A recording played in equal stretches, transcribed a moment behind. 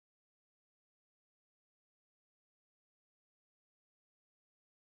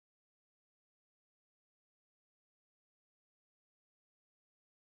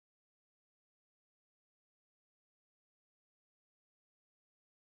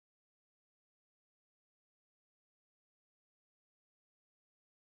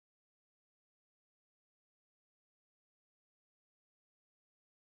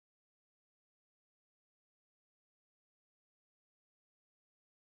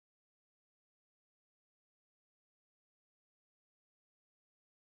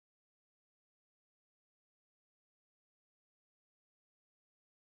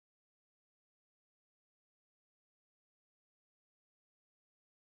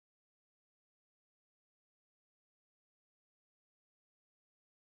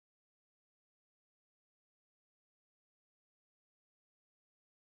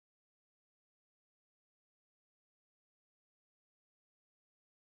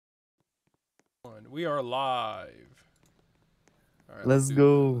We are live. All right, Let's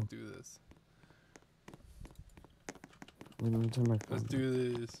go. Let's do this. Let me turn my phone Let's on.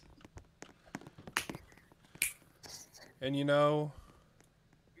 do this. And you know,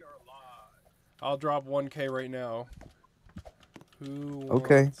 I'll drop 1K right now. Who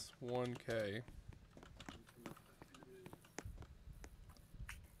wants 1K?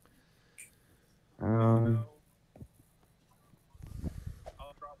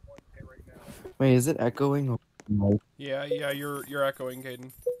 Wait, is it echoing? No. Yeah, you're echoing,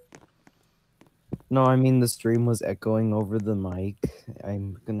 Caden. No, I mean the stream was echoing over the mic.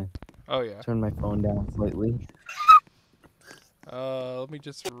 I'm gonna turn my phone down slightly. Let me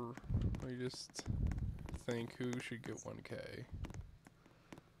just think who should get 1K.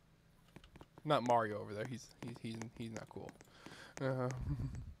 Not Mario over there. He's not cool.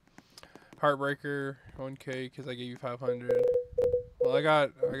 Heartbreaker 1K because I gave you 500. Well, I got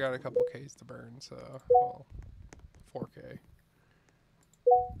a couple Ks to burn, so well, 4K.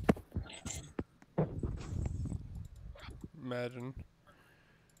 Imagine.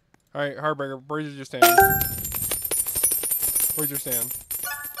 All right, Heartbreaker, where's your stand? Where's your stand?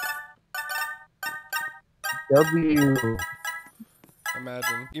 W.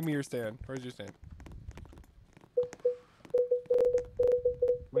 Imagine. Give me your stand. Where's your stand?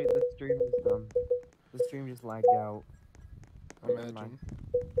 Wait, the stream is done. The stream just lagged out. Imagine.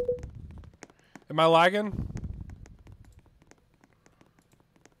 Am I lagging?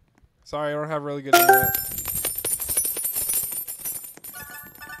 Sorry, I don't have really good internet.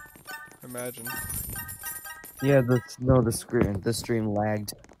 Imagine. Yeah, the stream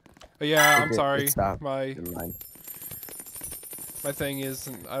lagged. Yeah, I'm sorry. It stopped. My thing is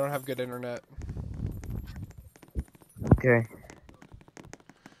I don't have good internet. Okay.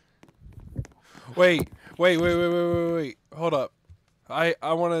 Wait. Hold up. I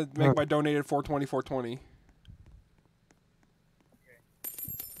want to make my donated 420.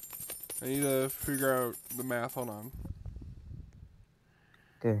 I need to figure out the math. Hold on.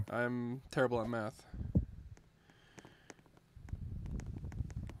 Okay. I'm terrible at math.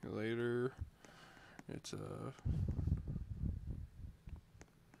 Later. It's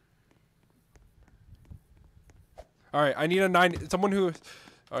All right, I need a 9. Someone who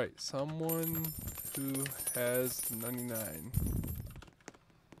has 99.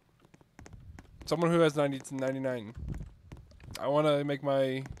 Someone who has 99. I want to make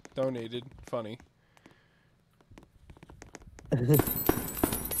my donated funny.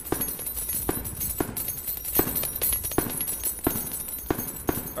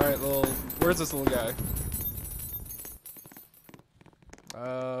 Alright, where's this little guy?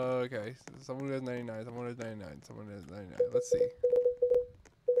 Okay, someone who has 99, someone who has 99, someone who has 99. Let's see.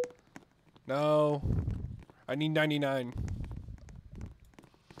 No. I need 99.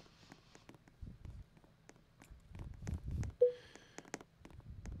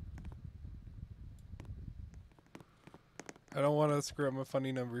 I don't want to screw up my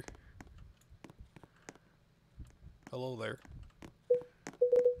funny number. Hello there.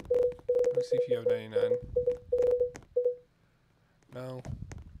 Let's see if you have 99. No.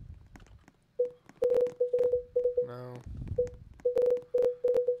 No.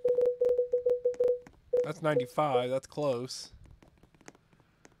 That's 95. That's close.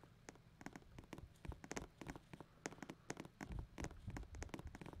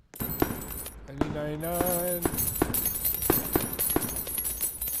 I need 99.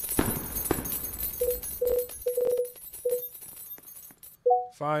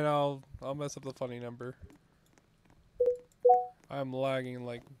 Fine, I'll mess up the funny number. I'm lagging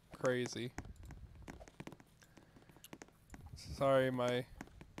like crazy. Sorry, my...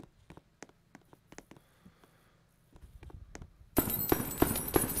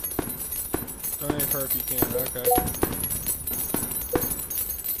 Donate her if you can, okay.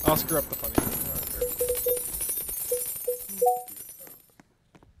 I'll screw up the funny number.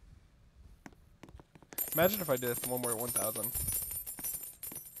 Imagine if I did one more 1,000.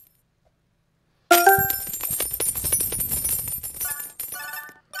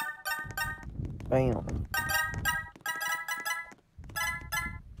 Bam.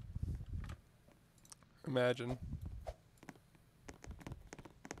 Imagine.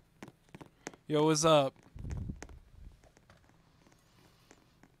 Yo, what's up?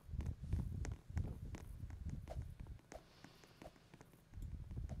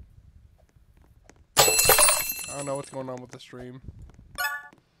 I don't know what's going on with the stream.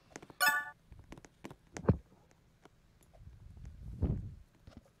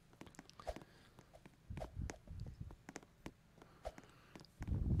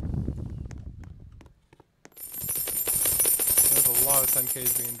 There's a lot of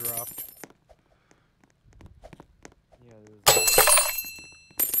 10Ks being dropped.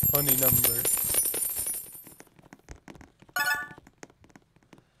 Funny number.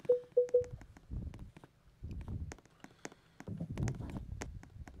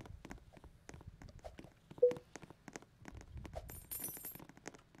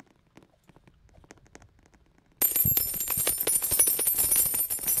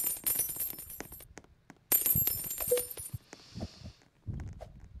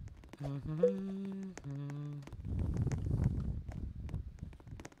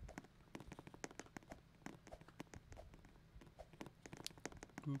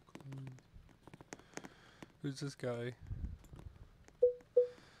 Who's this guy?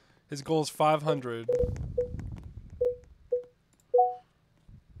 His goal is 500.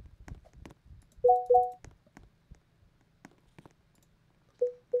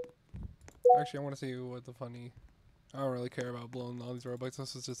 Actually, I want to see what the funny... I don't really care about blowing all these Roblox.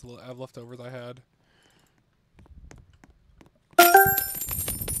 This is just a little leftovers I had.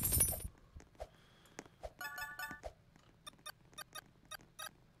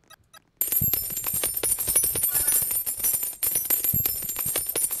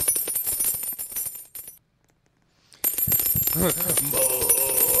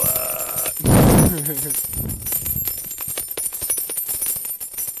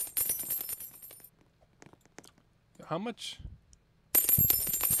 How much?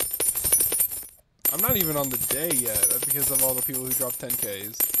 I'm not even on the day yet because of all the people who dropped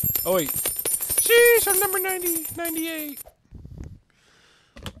 10Ks. Oh wait. Sheesh, I'm number 98.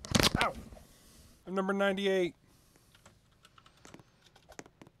 Ow. I'm number 98.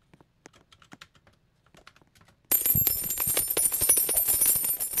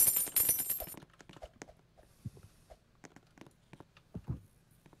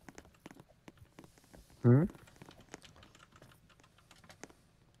 Hmm?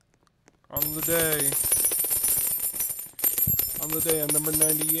 On the day. On the day, I'm number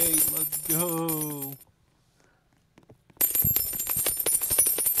 98. Let's go.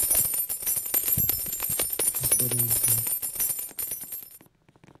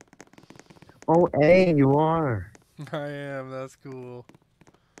 Oh, A, you are. I am. That's cool.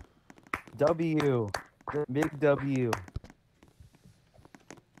 W. The big W.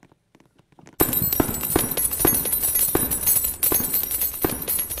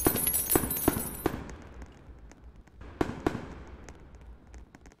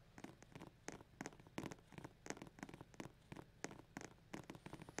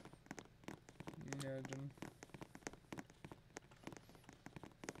 Imagine.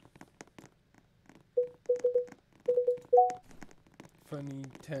 Funny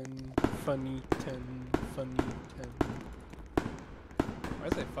 10, funny 10, funny 10. Why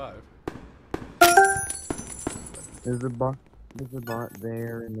is it 5? There's a bot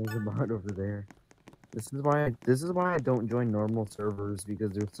there, and there's a bot over there. This is why I don't join normal servers,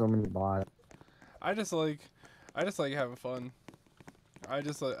 because there's so many bots. I just like having fun. I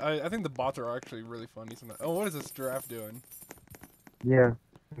think the bots are actually really funny sometimes. Oh, what is this giraffe doing? Yeah.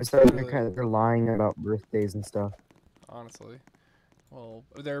 They're lying about birthdays and stuff. Honestly. Well,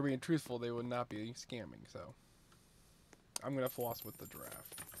 if they were being truthful, they would not be scamming, so. I'm gonna floss with the giraffe.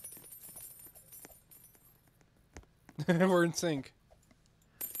 We're in sync.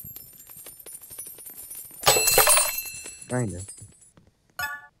 Kinda.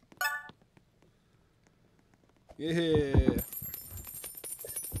 Yeah.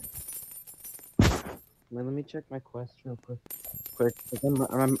 Let me check my quest real quick.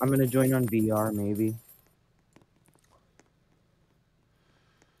 I'm gonna join on VR maybe.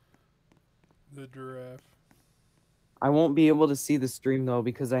 The giraffe. I won't be able to see the stream though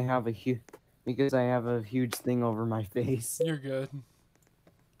because I have a huge thing over my face. You're good.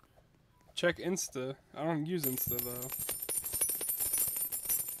 Check Insta. I don't use Insta though.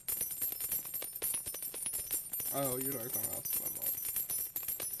 Oh, you're talking about us. My fault.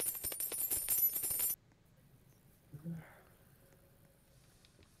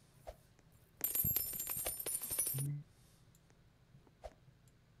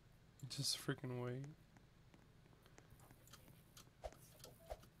 Just freaking wait.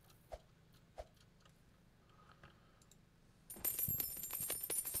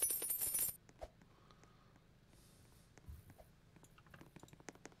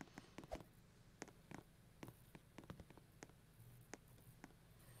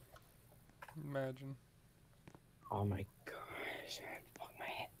 Imagine. Oh my gosh, I have to plug my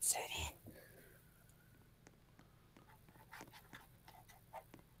headset in.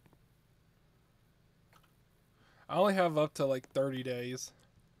 I only have up to like 30 days.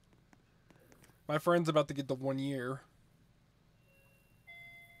 My friend's about to get the 1 year.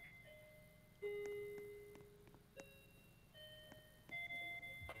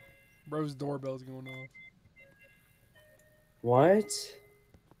 Bro's doorbell's going off. What?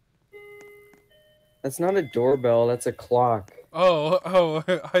 That's not a doorbell. That's a clock. Oh,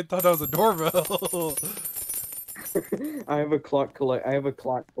 I thought that was a doorbell. I have a clock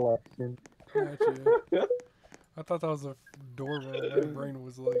collection. Gotcha. I thought that was a doorbell. My brain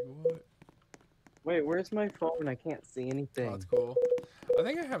was like, what? Wait, where's my phone? I can't see anything. Oh, that's cool. I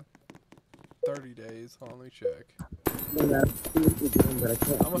think I have 30 days. Hold on, let me check. Yeah, I see what you're doing, but I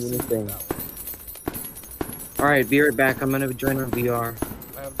can't I'm gonna see see anything. that one. Alright, be right back. I'm gonna join on VR.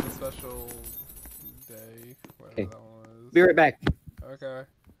 I have the special day, whatever Okay. that one was. Be right back. Okay.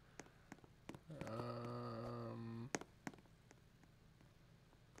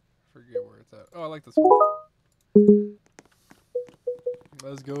 Forget where it's at. Oh, I like this one.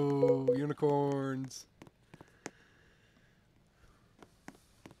 Let's go, unicorns.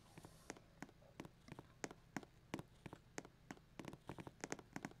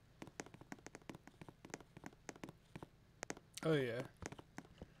 Oh yeah.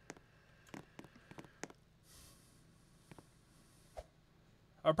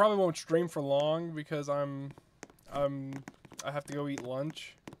 I probably won't stream for long because I have to go eat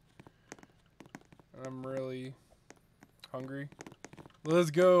lunch. And I'm really hungry. Let's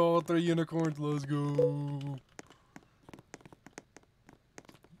go, all 3 unicorns, let's go.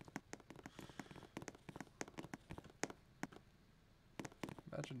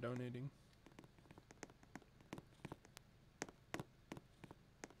 Imagine donating.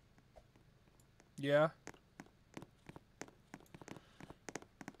 Yeah.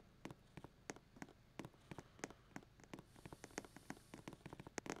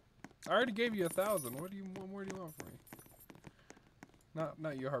 I already gave you 1,000. What more do you want from me?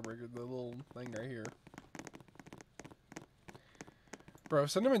 Not you, Heartbreaker. The little thing right here. Bro,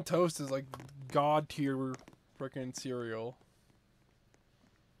 cinnamon toast is like god tier freaking cereal.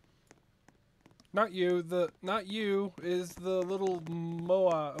 Not you. Not you is the little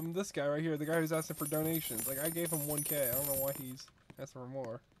Moa. This guy right here, the guy who's asking for donations. Like I gave him 1K. I don't know why he's asking for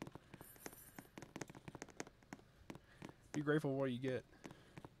more. Be grateful for what you get.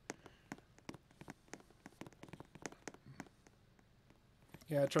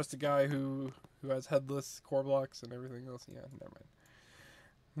 Yeah, I trust a guy who has headless core blocks and everything else. Yeah, never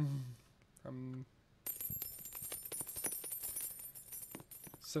mind.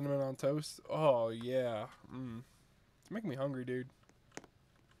 Cinnamon on toast. Oh yeah. It's making me hungry, dude.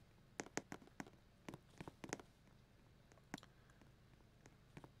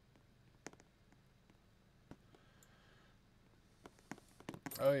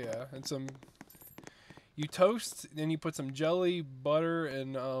 Oh yeah, and some. You toast, then you put some jelly, butter,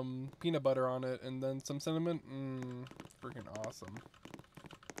 and peanut butter on it, and then some cinnamon. Freaking awesome.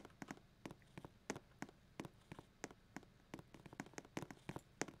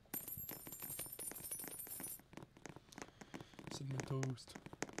 Cinnamon toast.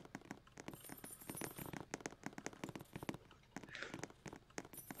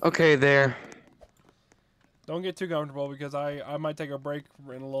 Okay, there. Don't get too comfortable because I might take a break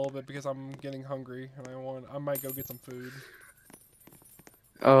in a little bit because I'm getting hungry and I might go get some food.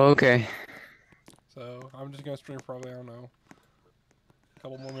 Oh, okay. So I'm just gonna stream for probably, I don't know, a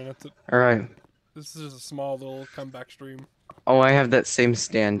couple more minutes. Alright. This is just a small little comeback stream. Oh, I have that same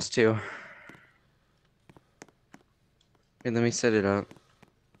stand too. Here, let me set it up.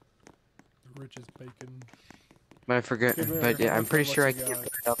 The richest bacon. But I forget. But yeah, I'm pretty sure I can put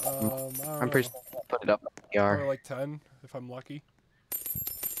it up. I'm pretty sure I can put it up on VR. Or like 10 if I'm lucky.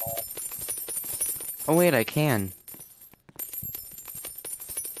 Oh wait, I can.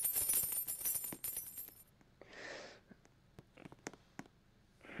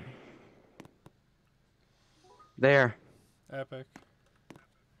 There. Epic.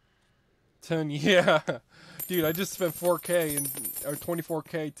 10, yeah. Dude, I just spent 4K or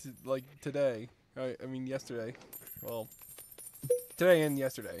 24K today. I mean yesterday. Well, today and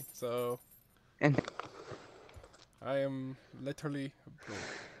yesterday. So And I am literally broke.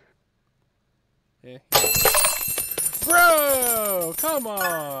 Yeah. Bro, come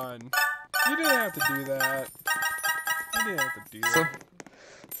on. You didn't have to do that. You didn't have to do that.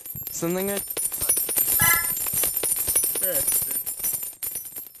 something I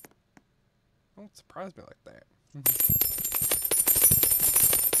Don't surprise me like that.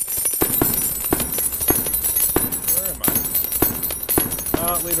 Where am I?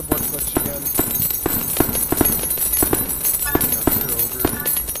 Leaderboard glitch again. You're over.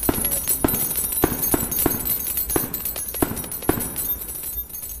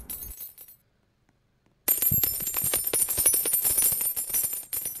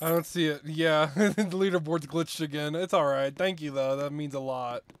 I don't see it. Yeah, the leaderboard's glitched again. It's alright. Thank you, though. That means a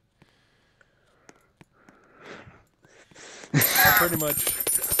lot. pretty much.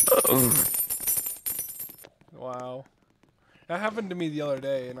 Wow. That happened to me the other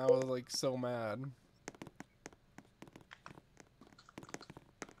day, and I was like so mad.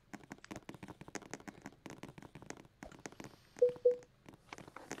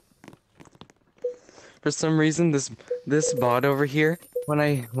 For some reason, this bot over here, when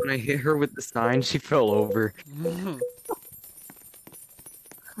I hit her with the sign, she fell over.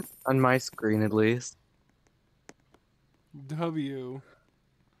 On my screen, at least. W,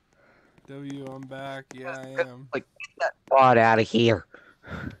 I'm back. Yeah, I am. Like, get that bot out of here.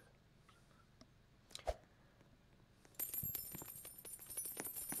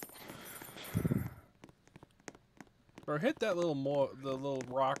 Or hit that little the little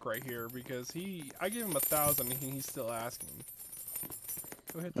rock right here because I gave him 1,000 and he's still asking.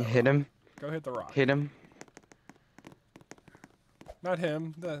 Go hit that. Hit rock. him. Go hit the rock. Hit him. Not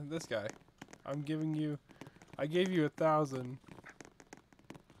him. This guy. I gave you 1,000.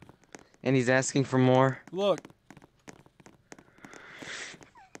 And he's asking for more. Look.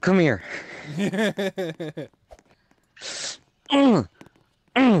 Come here. Excellent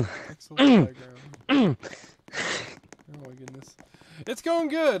diagram. Oh my goodness. It's going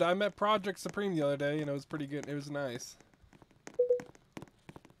good. I met Project Supreme the other day and it was pretty good. It was nice.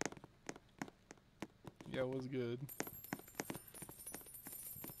 Yeah, it was good.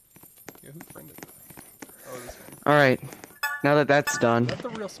 Yeah, who friended me? Oh, this one. Alright. Now that that's done. Is that the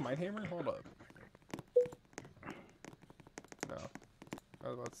real Smite Hammer? Hold up. No. I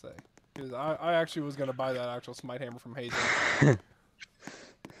was about to say. Because I actually was going to buy that actual Smite Hammer from Hazen.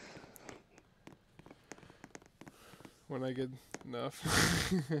 When I get enough.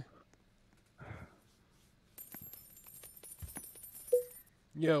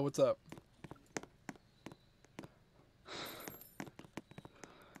 Yo, what's up?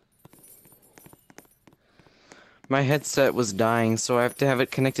 My headset was dying, so I have to have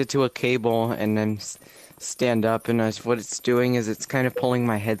it connected to a cable and then stand up. And what it's doing is it's kind of pulling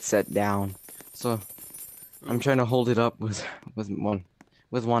my headset down. So I'm trying to hold it up with one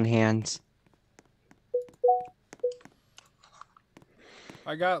hand.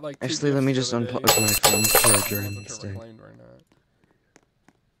 I got like. Actually, let me just unplug my phone charger instead. Right now.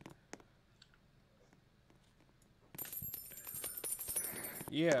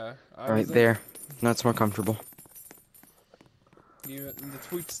 Yeah. Right there. That's more comfortable. The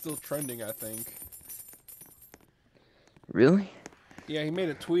tweet's still trending, I think. Really? Yeah, he made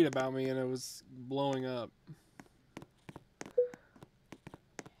a tweet about me and it was blowing up.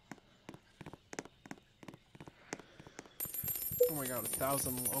 Oh my god,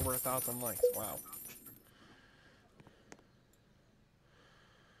 over 1,000 likes. Wow.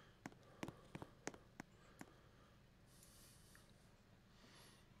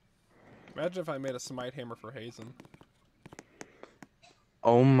 Imagine if I made a Smite Hammer for Hazen.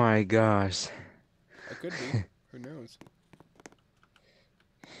 Oh my gosh. I could be. Who knows?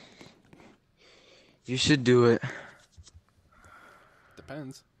 You should do it.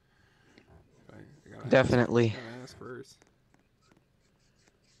 Depends. I gotta Definitely. ask first.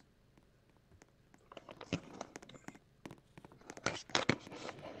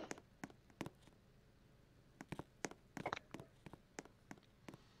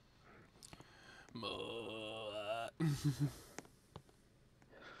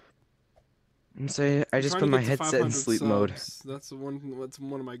 And say I just put my headset in sleep mode. That's one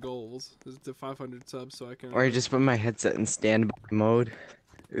of my goals. Is to 500 subs so I can. Or I just put my headset in standby mode.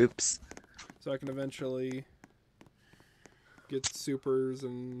 Oops. So I can eventually get supers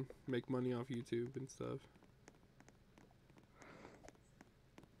and make money off YouTube and stuff.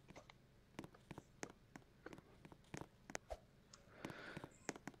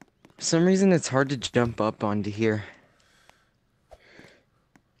 For some reason, it's hard to jump up onto here.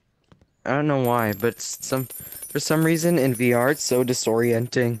 I don't know why, but for some reason in VR it's so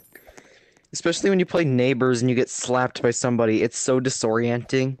disorienting. Especially when you play Neighbors and you get slapped by somebody, it's so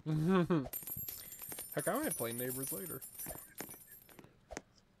disorienting. Heck, I might play Neighbors later.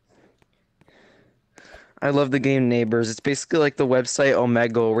 I love the game Neighbors. It's basically like the website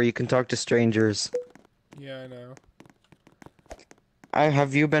Omegle where you can talk to strangers. Yeah, I know.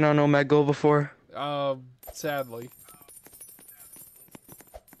 Have you been on Omegle before? Sadly.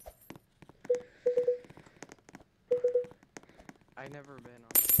 I never been on.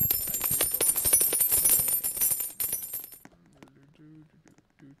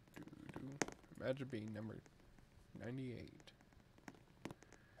 Imagine being number 98.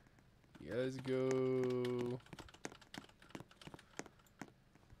 Yeah, let's go.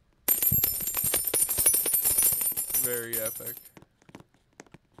 Very epic.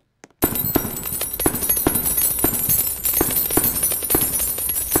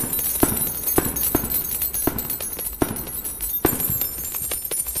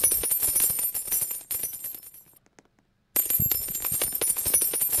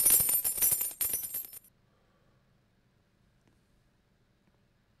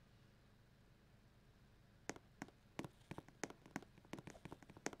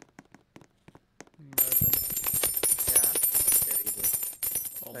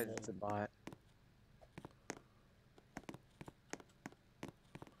 Besides, it's a bot.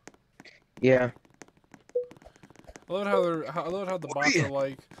 Yeah. I love how the bots are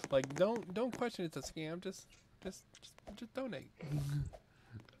like don't question it's a scam. Just donate.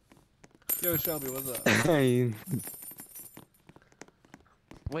 Yo, Shelby, what's up?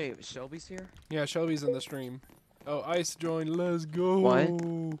 Wait, Shelby's here? Yeah, Shelby's in the stream. Oh, Ice joined. Let's go. What?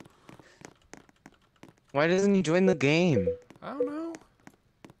 Why doesn't he join the game? I don't know.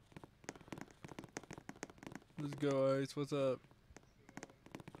 Let's go, Ice. What's up?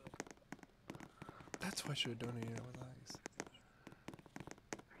 That's why I should have donated with Ice.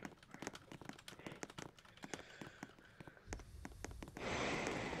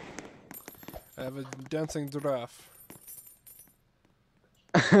 I have a dancing giraffe.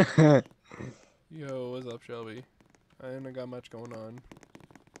 Yo, what's up, Shelby? I ain't got much going on.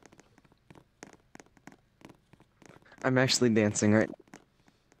 I'm actually dancing right.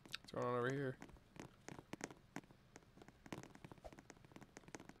 What's going on over here?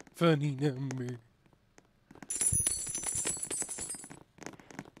 Funny number.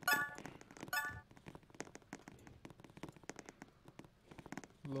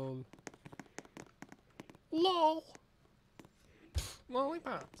 Lol. LOL.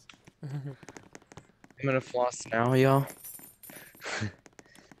 Lollipops. I'm gonna floss now, y'all.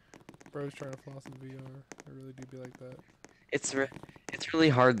 Bro's trying to floss in VR. I really do be like that. It's really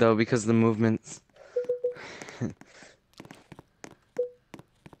hard though because the movements.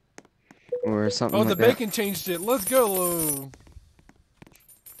 Or something Oh, like the that. bacon changed it. Let's go.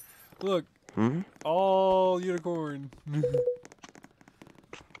 Look, Hmm? all unicorn.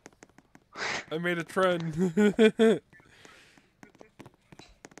 I made a trend.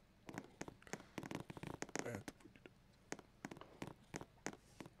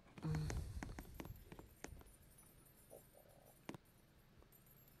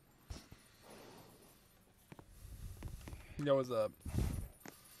 Yo, what's up?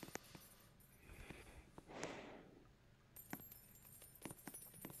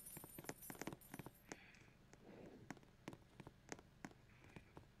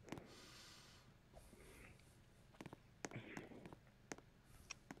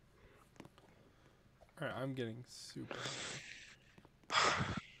 Alright, I'm getting super hungry.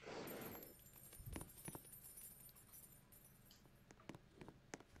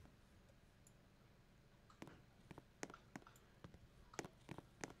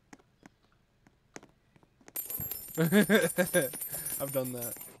 I've done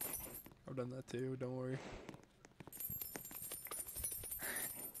that. I've done that too, don't worry.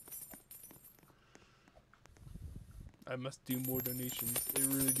 I must do more donations. It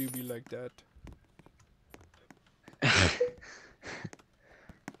really do be like that.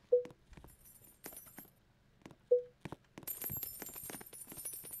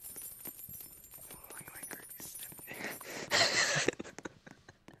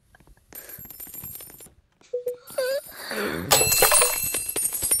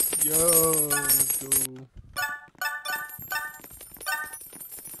 Yo, let's go.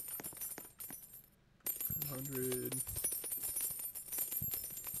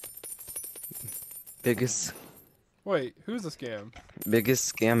 $100. Wait, who's the scam?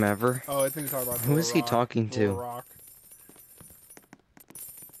 Biggest scam ever. Oh, I think he's talking about Who is he talking to? Rock.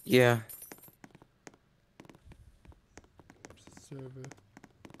 Yeah. Server.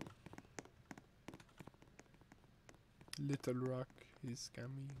 Little Rock is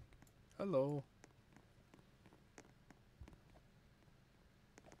scamming. Hello.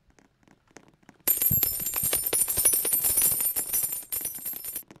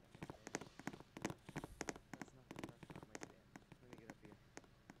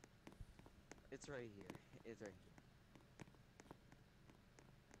 It's right here. It's right here.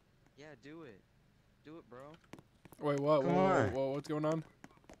 Yeah, do it. Do it, bro. Wait, what? Come Whoa, on. whoa, whoa, what's going on?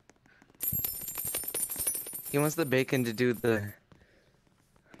 He wants the bacon to do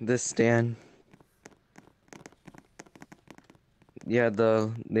this stand. Yeah,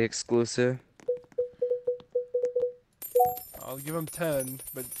 the exclusive. I'll give him 10,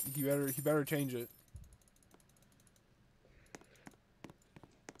 but he better change it.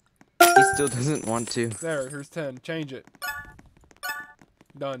 He still doesn't want to. There, here's 10. Change it.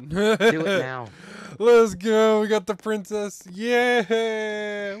 Done. Do it now. Let's go. We got the princess.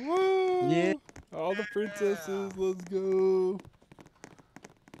 Yeah. Woo. Yeah. All the princesses. Let's go.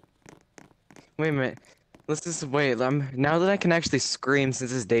 Wait a minute. Let's just wait. Now that I can actually scream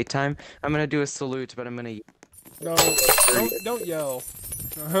since it's daytime, I'm gonna do a salute, but I'm gonna. No, don't yell.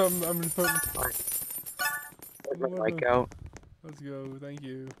 I'm just putting. Put my mic out. Let's go. Thank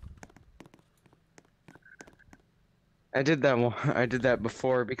you. I did that one. I did that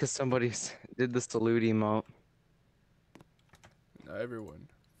before because did the salute emote, Now everyone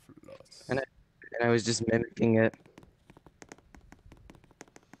floss. and I was just mimicking it.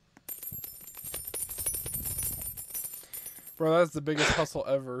 Bro, that's the biggest hustle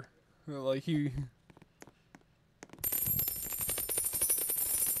ever. Like he.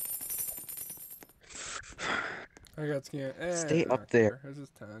 I got scanned. Stay I up don't there. care. It's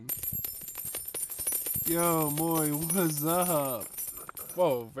just 10. Yo, Moy, what's up?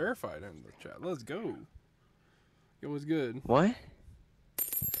 Whoa, verified in the chat. Let's go. Yo, what's good? What?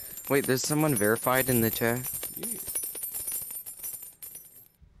 Wait, there's someone verified in the chat. Yeah.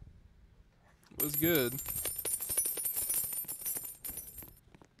 What's good?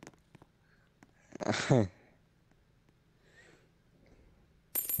 I can't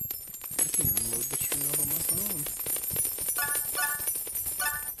even load the stream up on my phone.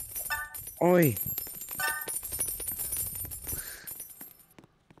 Oi!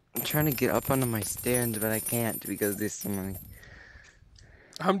 I'm trying to get up onto my stand, but I can't because there's so many.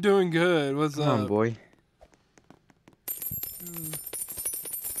 I'm doing good. What's Come up? on, boy.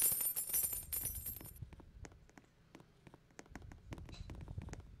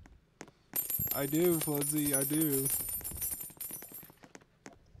 I do, Floodsy, I do.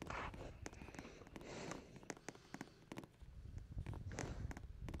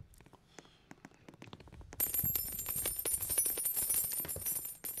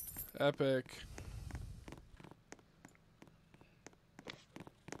 Epic.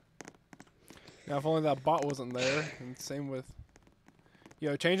 Now, if only that bot wasn't there, and same with...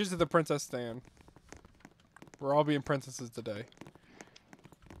 Yo, change it to the princess stand. We're all being princesses today.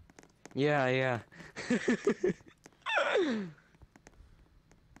 Yeah, yeah.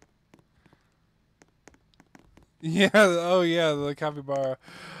 Yeah, oh yeah, the capybara.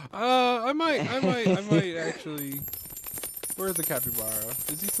 I might actually... Where's the capybara?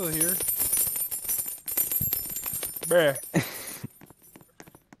 Is he still here? Bruh.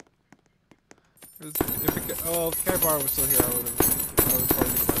 If the capybara was still here, I would probably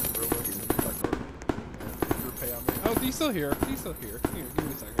find Roblox and back over and repay on me. Oh, he's still here. He's still here. Here, give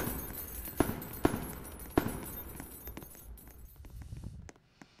me a second.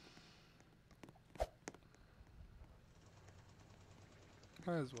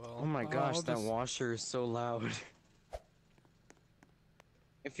 Might as well. Oh my gosh, I'll that just... washer is so loud.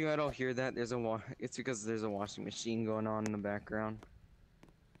 If you all hear that, it's because there's a washing machine going on in the background.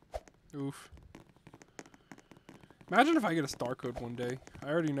 Oof. Imagine if I get a star code one day. I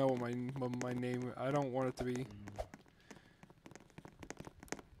already know what my name. I don't want it to be.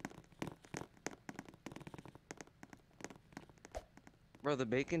 Bro, the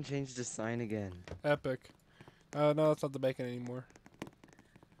bacon changed the sign again. Epic. No, that's not the bacon anymore.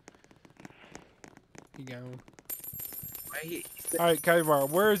 He gone. Alright, Capybara,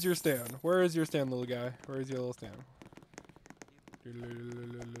 where is your stand? Where is your stand, little guy? Where is your little stand?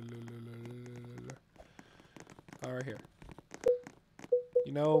 Oh, right here.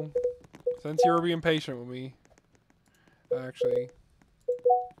 You know, since you were being patient with me, actually...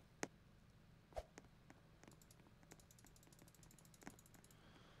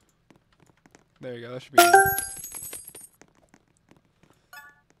 There you go, that should be easy.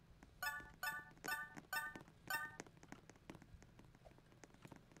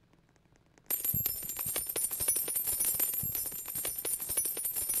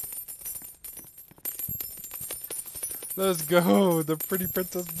 Let's go, the pretty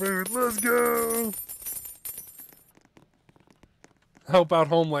princess bird. Let's go. Help out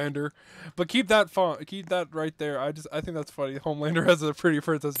Homelander, but keep that font. Keep that right there. I think that's funny. Homelander has a pretty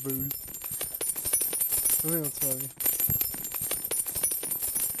princess booth. I think that's funny.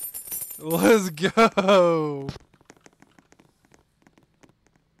 Let's go,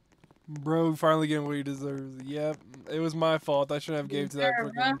 bro. Finally getting what he deserves. Yep, it was my fault. I shouldn't have gave to that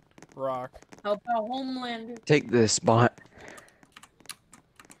freaking rock. Help out Homelander. Take this spot.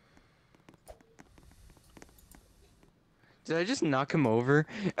 Did I just knock him over?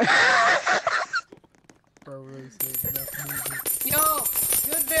 Bro, really said nothing. Yo,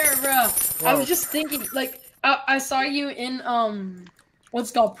 good bear, bruh. I was just thinking, like, I saw you in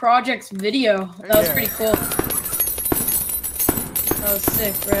what's it called Project's video. That was pretty cool. That was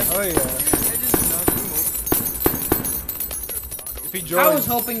sick, bruh. Oh yeah. If he joins, I was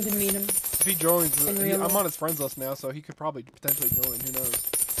hoping to meet him. if he joins, in real I'm life. on his friends list now, so he could probably potentially join. Who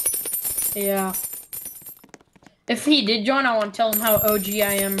knows? Yeah. If he did join, I want to tell him how OG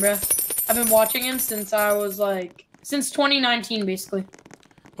I am, bruh. I've been watching him since I was like, since 2019, basically.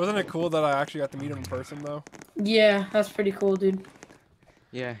 Wasn't it cool that I actually got to meet him in person though? Yeah, that's pretty cool, dude.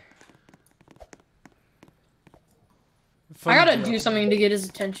 Yeah. I gotta Funny do joke. something to get his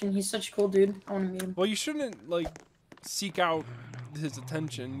attention. He's such a cool dude. I want to meet him. Well, you shouldn't like seek out his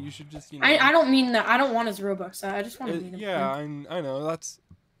attention. You should just, I don't mean that. I don't want his Robux. I just want to meet him. Yeah, I know. That's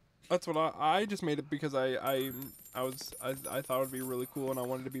what I just made it because I thought it would be really cool and I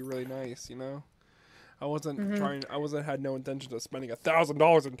wanted to be really nice. I wasn't trying. I had no intention of spending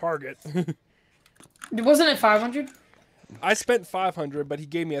 $1,000 in Target. Wasn't it 500? I spent 500, but he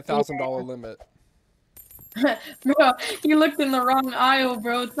gave me a $1,000 limit. Bro, you looked in the wrong aisle,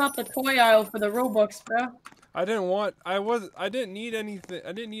 bro. It's not the toy aisle for the Robux, bro. I didn't need anything.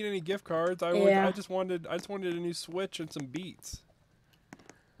 I didn't need any gift cards. I just wanted a new Switch and some Beats.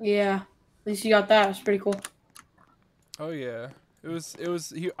 Yeah, at least you got that. It's pretty cool. Oh yeah, I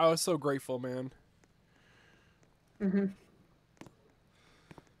was so grateful, man.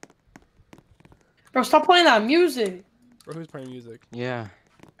 Bro, stop playing that music. Bro, who's playing music? Yeah.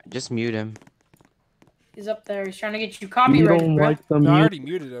 Just mute him. He's up there. He's trying to get you You copyrighted, don't bro. like the No, I music. already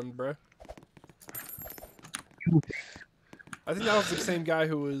muted him, bro. I think that was the same guy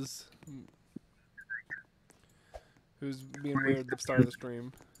who's being weird at the start of the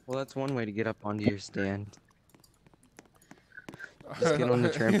stream. Well, that's one way to get up onto your stand. Just get on the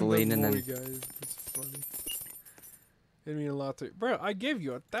trampoline and then... Guys, it's funny. It mean a lot to bro. I gave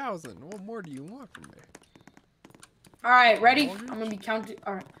you 1,000. What more do you want from me? All right, ready? I'm gonna be counting.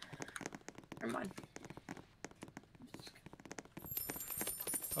 All right. Never mind.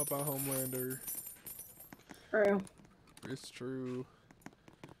 How about Homelander? Bro. It's true.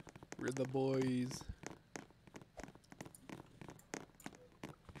 We're the boys.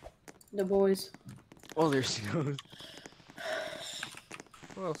 The boys. Oh, there she goes.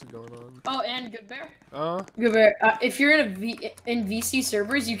 What else is going on? Oh, and Good Bear. Good Bear. If you're in in VC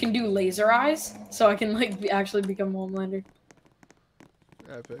servers, you can do laser eyes, so I can actually become Homelander.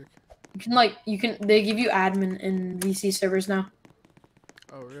 Epic. You can they give you admin in VC servers now.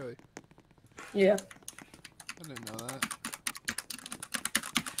 Oh really? Yeah. I didn't know that.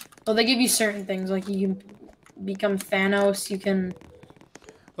 Well, they give you certain things, like you can become Thanos. You can.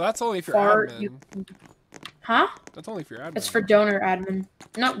 Well, that's only if you're fart. admin. Huh? That's only if you're admin. It's for donor admin.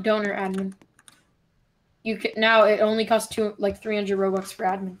 Not donor admin. You can now. It only costs 300 Robux for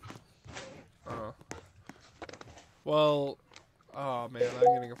admin. Oh. Well. Oh man,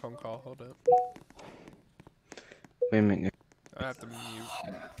 I'm getting a phone call. Hold up. Wait a minute. I have to mute.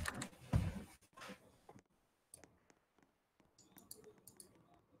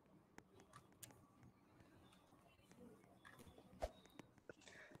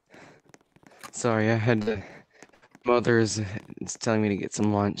 Sorry, I had to... Mother is telling me to get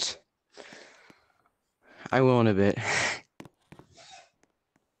some lunch. I will in a bit.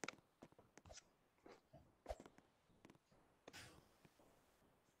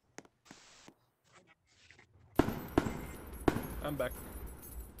 I'm back.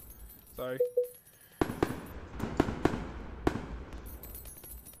 Sorry.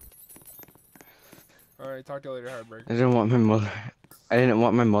 Alright, talk to you later, Heartbreak. I didn't want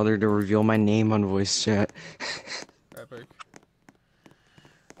my mother to reveal my name on voice chat. Epic.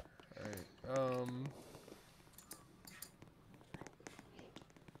 Alright,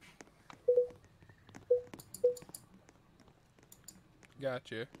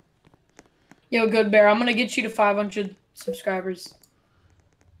 Gotcha. Yo, Good Bear, I'm gonna get you to 500 subscribers.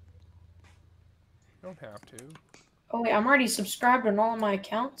 You don't have to. Oh wait, I'm already subscribed on all of my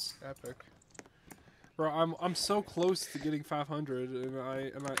accounts. Epic. Bro, I'm so close to getting 500,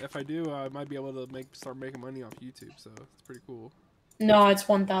 and if I do, I might be able to start making money off YouTube. So it's pretty cool. No, it's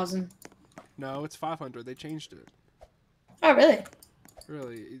 1,000. No, it's 500. They changed it. Oh really?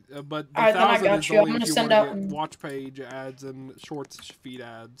 Really, but the Alright, then I 1,000 got is you. I'm only gonna if you send want to out get an- watch page ads and shorts feed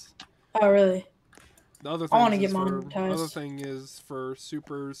ads. Oh really? The other I wanna thing get is monetized. other thing is for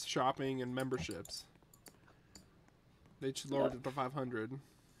supers, shopping, and memberships. They should lower it to 500.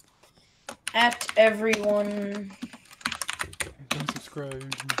 At everyone, Don't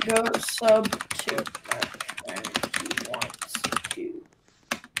subscribe. go sub to my friend who wants to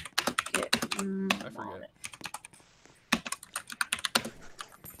get money.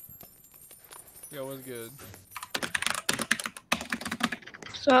 Yo, what's good?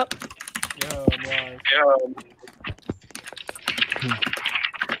 What's up? Yo, I'm live.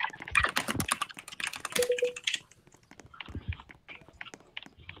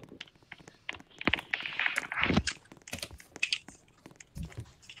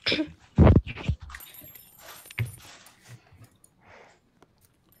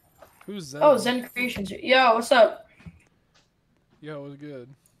 Who's Zen? Oh, Zen Creations. Yo, what's up? Yo, what's good?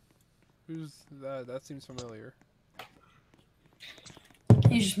 Who's that? That seems familiar.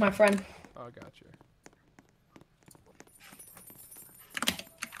 He's just my friend. Oh, gotcha.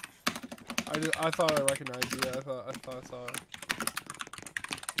 I thought I recognized you. I thought I saw it.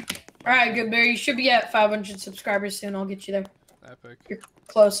 Alright, Good Bear, you should be at 500 subscribers soon. I'll get you there. Epic. You're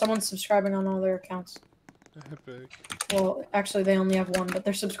close. Someone's subscribing on all their accounts. Epic. Well, actually, they only have one, but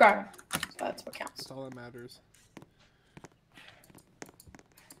they're subscribing. So that's what counts. That's all that matters.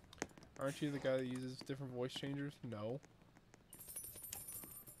 Aren't you the guy that uses different voice changers? No.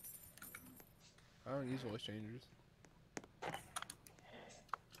 I don't use voice changers.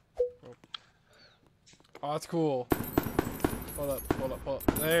 Oh, that's cool. Hold up, hold up, hold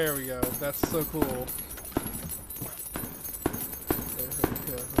up. There we go. That's so cool.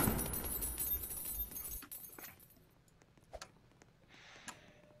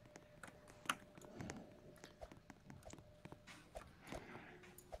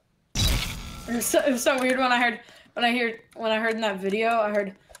 It was so weird when I heard in that video. I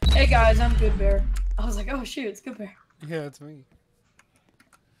heard, "Hey guys, I'm Good Bear." I was like, "Oh shoot, it's Good Bear." Yeah, it's me.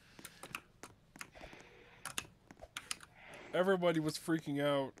 Everybody was freaking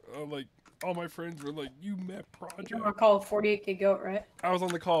out. Like, all my friends were like, "You met Project." You're on call 48K Goat, right? I was on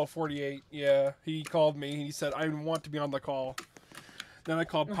the call 48. Yeah, he called me. He said, "I want to be on the call." Then I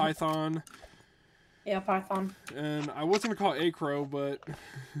called Python. Yeah, Python. And I was gonna call Acro, but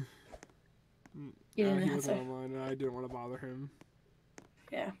You didn't he answer. wasn't online, and I didn't want to bother him.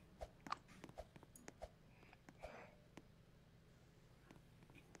 Yeah.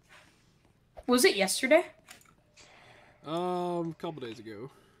 Was it yesterday? A couple days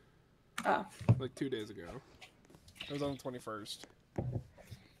ago. Oh, Like 2 days ago. It was on the 21st.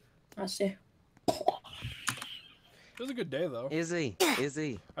 I see. It was a good day, though. Izzy.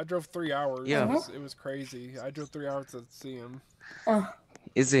 I drove 3 hours. Yeah. It was crazy. I drove 3 hours to see him.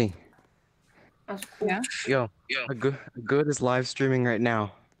 Izzy. That's cool. Yeah. Yo. A good is live streaming right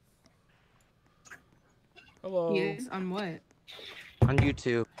now Hello. Yes. On what? on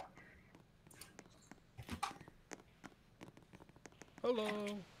YouTube. Hello.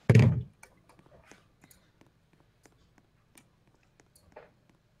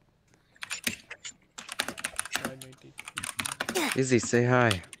 Izzy, say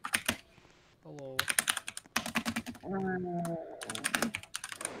hi. Hello.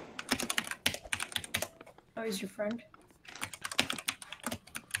 Oh, he's your friend?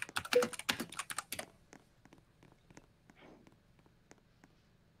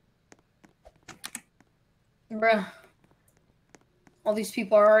 Bruh. All these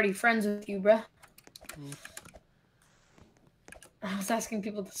people are already friends with you, bruh. I was asking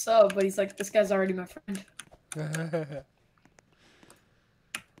people to sub, but he's like, this guy's already my friend.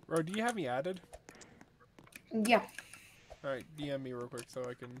 Bro, do you have me added? Yeah. Alright, DM me real quick so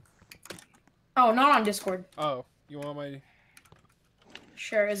I can... Oh, not on Discord. Oh, you want my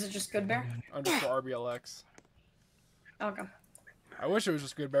Sure, is it just Good Bear? _ RBLX? Okay. I wish it was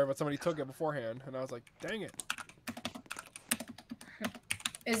just Good Bear, but somebody took it beforehand, and I was like, dang it.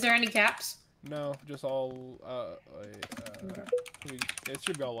 Is there any caps? No, just all, Okay. it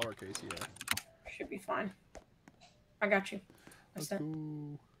should be all lowercase, yeah. Should be fine. I got you. I Let's sent.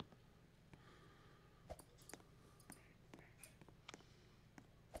 go.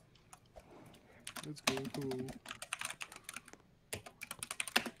 Let's go.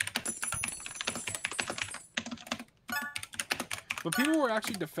 But people were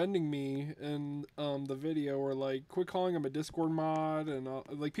actually defending me in the video, were like, quit calling him a Discord mod, and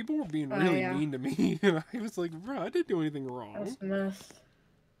like people were being really yeah. mean to me, and I was like, bro, I didn't do anything That wrong. was a mess.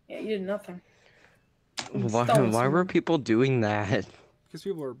 Yeah, you did nothing. Why were people doing that? Because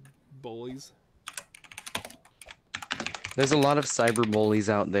people are bullies, There's a lot of cyber bullies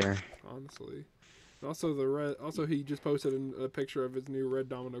out there. honestly. Also, he just posted a picture of his new red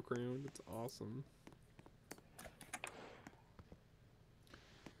domino crown. It's awesome.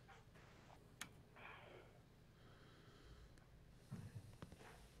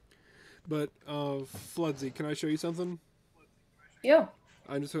 But Floodsy, can I show you something? Yeah.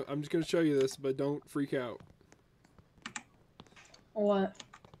 I'm just gonna show you this, but don't freak out. What?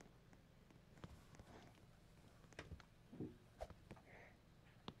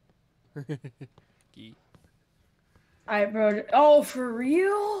 Gee, I wrote it. Oh, for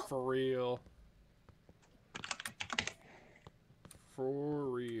real? for real. For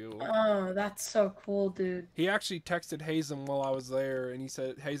real. Oh, that's so cool, dude. He actually texted Hazem while I was there, and he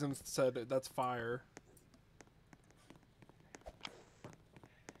said Hazem said that's fire.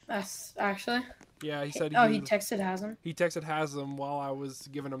 That's actually. Yeah, he said. Oh, he texted Hasm. He texted Hazem while I was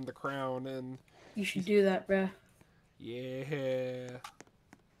giving him the crown, and You should do that, bruh. yeah,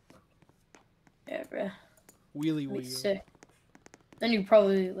 Yeah, bruh. wheelie That'd be wheel. sick. Then you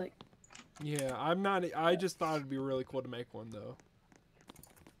probably like. Yeah, I'm not. I just thought it'd be really cool to make one though.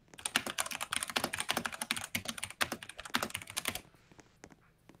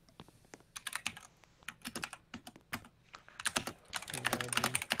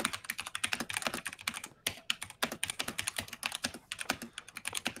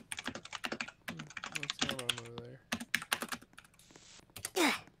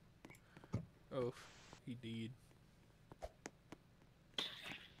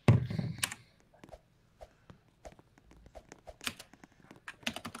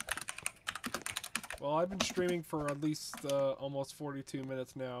 Well, I've been streaming for at least almost 42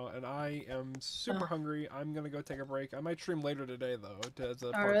 minutes now, and I am super hungry. I'm gonna go take a break. I might stream later today though, as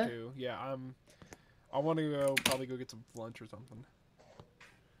a part really? 2. Yeah, I want to go probably go get some lunch or something.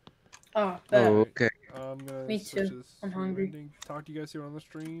 Oh, bet. Oh, okay. I'm gonna Me switch too. this I'm stream hungry. ending. Talk to you guys here on the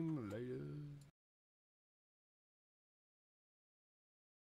stream later.